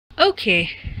Okay,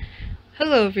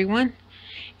 hello everyone,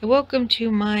 and welcome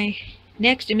to my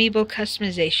next Amiibo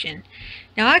customization.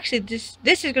 Now actually this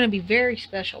is going to be very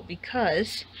special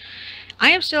because I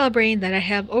am celebrating that I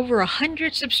have over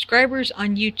 100 subscribers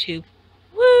on YouTube.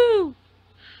 Woo!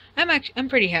 I'm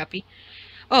pretty happy.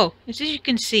 Oh, as you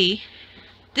can see,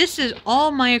 this is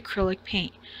all my acrylic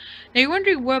paint. Now you're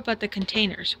wondering what about the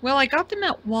containers. Well, I got them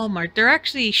at Walmart. They're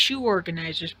actually shoe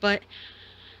organizers, but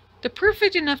they're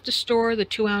perfect enough to store the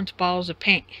 2-ounce bottles of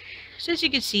paint. So as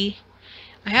you can see,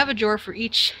 I have a drawer for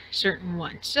each certain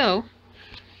one. So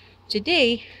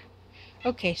today,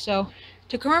 so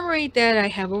to commemorate that I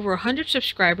have over 100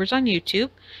 subscribers on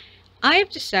YouTube, I have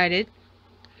decided,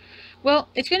 well,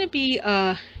 it's going to be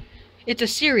it's a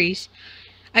series.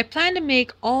 I plan to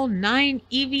make all 9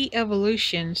 Eevee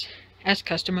evolutions as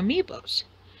custom amiibos.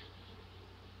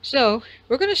 So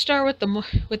we're going to start with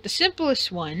the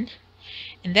simplest one,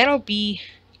 and that'll be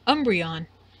Umbreon.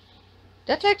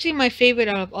 That's actually my favorite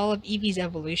out of all of Eevee's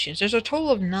evolutions. There's a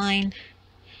total of 9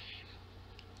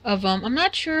 of them. I'm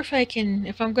not sure if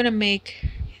I'm gonna make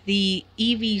the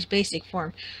Eevee's basic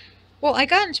form. Well, I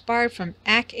got inspired from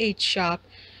Ac8's shop.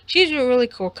 She's a really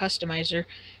cool customizer.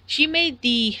 She made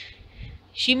Eevee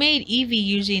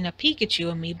using a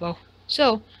Pikachu amiibo.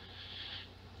 So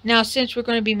now, since we're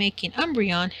going to be making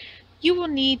Umbreon, you will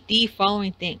need the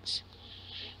following things.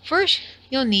 First,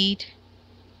 you'll need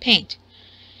paint.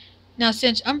 Now,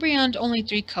 since Umbreon's only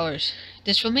 3 colors,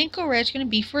 this flamenco red is going to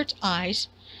be for its eyes,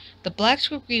 the black's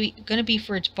going to be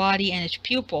for its body and its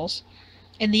pupils,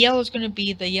 and the yellow is going to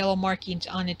be the yellow markings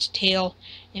on its tail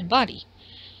and body.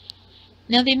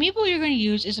 Now, the amiibo you're going to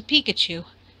use is a Pikachu.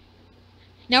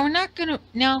 Now, we're not going to...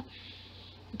 No,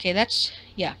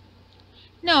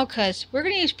 because we're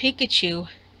going to use Pikachu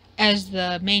as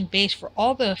the main base for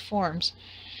all the forms.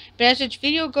 But as this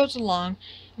video goes along,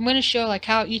 I'm going to show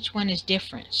how each one is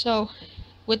different. So,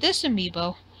 with this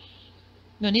amiibo,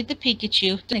 you'll need the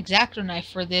Pikachu, an X-Acto knife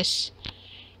for this.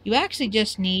 You actually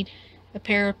just need a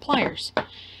pair of pliers.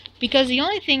 Because the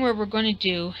only thing we're going to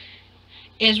do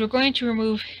is we're going to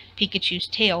remove Pikachu's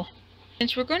tail.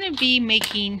 Since we're going to be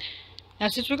making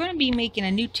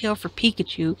a new tail for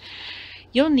Pikachu,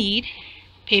 you'll need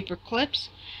paper clips.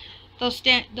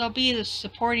 They'll be the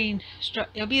supporting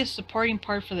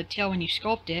part for the tail when you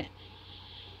sculpt it.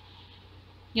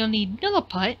 You'll need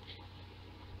Milliput.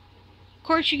 Of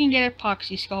course, you can get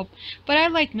epoxy sculpt, but I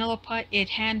like Milliput. It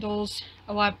handles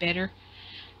a lot better,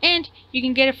 and you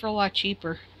can get it for a lot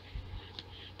cheaper.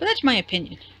 But that's my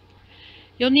opinion.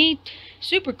 You'll need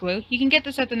super glue. You can get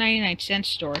this at the 99-cent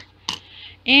store.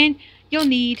 And you'll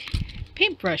need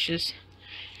paintbrushes.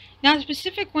 Now, the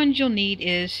specific ones you'll need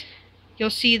is, you'll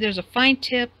see there's a fine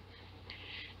tip.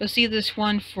 You'll see this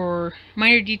one for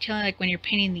minor detailing, like when you're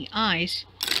painting the eyes.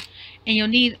 And you'll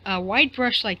need a wide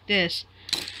brush like this,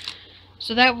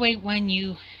 so that way when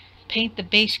you paint the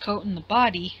base coat in the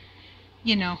body,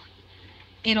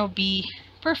 it'll be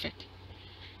perfect.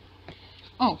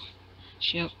 Oh,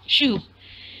 shoot.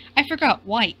 I forgot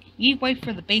white. You need white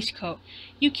for the base coat.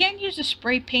 You can use a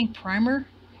spray paint primer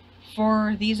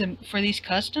for these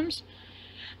customs.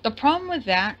 The problem with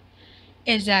that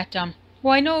is that,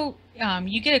 well, I know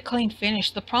you get a clean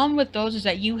finish. The problem with those is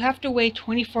that you have to wait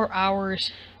 24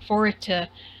 hours for it to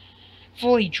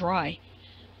fully dry.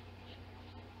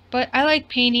 But I like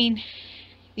painting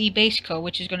the base coat,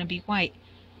 which is going to be white.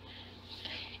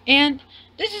 And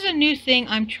this is a new thing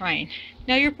I'm trying.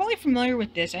 Now, you're probably familiar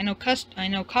with this. I know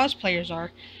cosplayers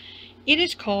are. It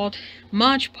is called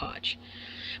Mod Podge.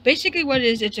 Basically what it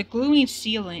is, it's a gluing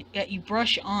sealant that you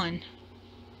brush on.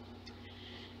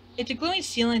 It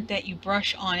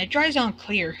dries on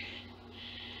clear.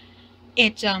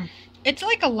 It's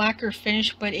like a lacquer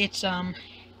finish, but it's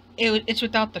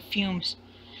without the fumes.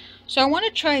 So I want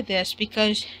to try this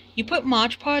because you put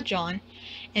Mod Podge on,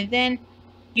 and then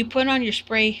you put on your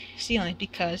spray sealant.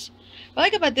 Because what I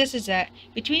like about this is that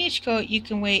between each coat you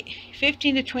can wait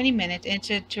 15 to 20 minutes, and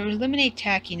to eliminate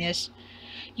tackiness,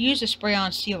 use a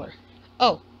spray-on sealer.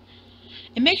 Oh,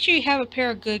 and make sure you have a pair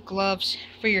of good gloves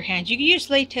for your hands. You can use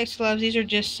latex gloves. These are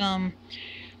just some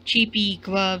cheapy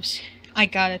gloves I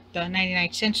got at the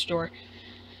 99-cent store.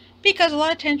 Because a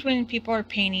lot of times when people are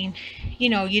painting,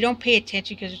 you don't pay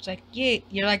attention because it's like, yeah,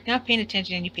 you're like not paying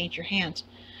attention and you paint your hands.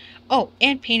 Oh,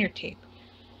 and painter tape.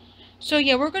 So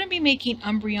yeah, we're going to be making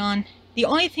Umbreon. The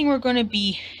only thing we're going to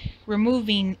be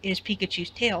removing is Pikachu's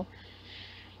tail,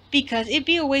 because it'd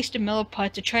be a waste of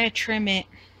Milliput to try to trim it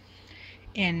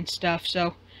and stuff.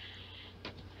 So,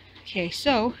 okay,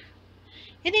 so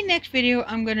in the next video,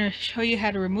 I'm going to show you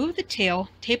how to remove the tail,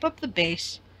 tape up the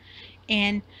base,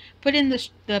 and put in the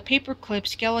paperclip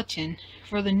skeleton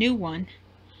for the new one.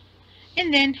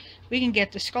 and then we can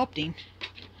get to sculpting.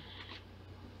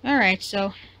 Alright,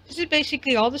 so this is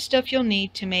basically all the stuff you'll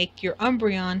need to make your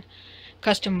Umbreon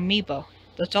custom amiibo.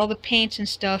 That's all the paints and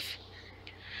stuff.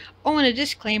 Oh, and a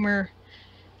disclaimer.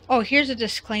 Oh, here's a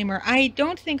disclaimer. I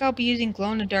don't think I'll be using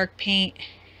glow-in-the-dark paint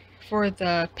for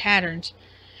the patterns.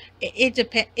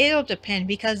 It'll depend,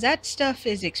 because that stuff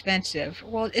is expensive.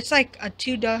 Well, it's like a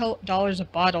 $2 a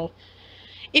bottle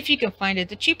if you can find it.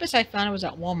 The cheapest I found it was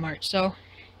at Walmart. So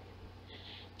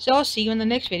I'll see you in the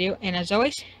next video, and as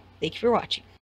always, thank you for watching.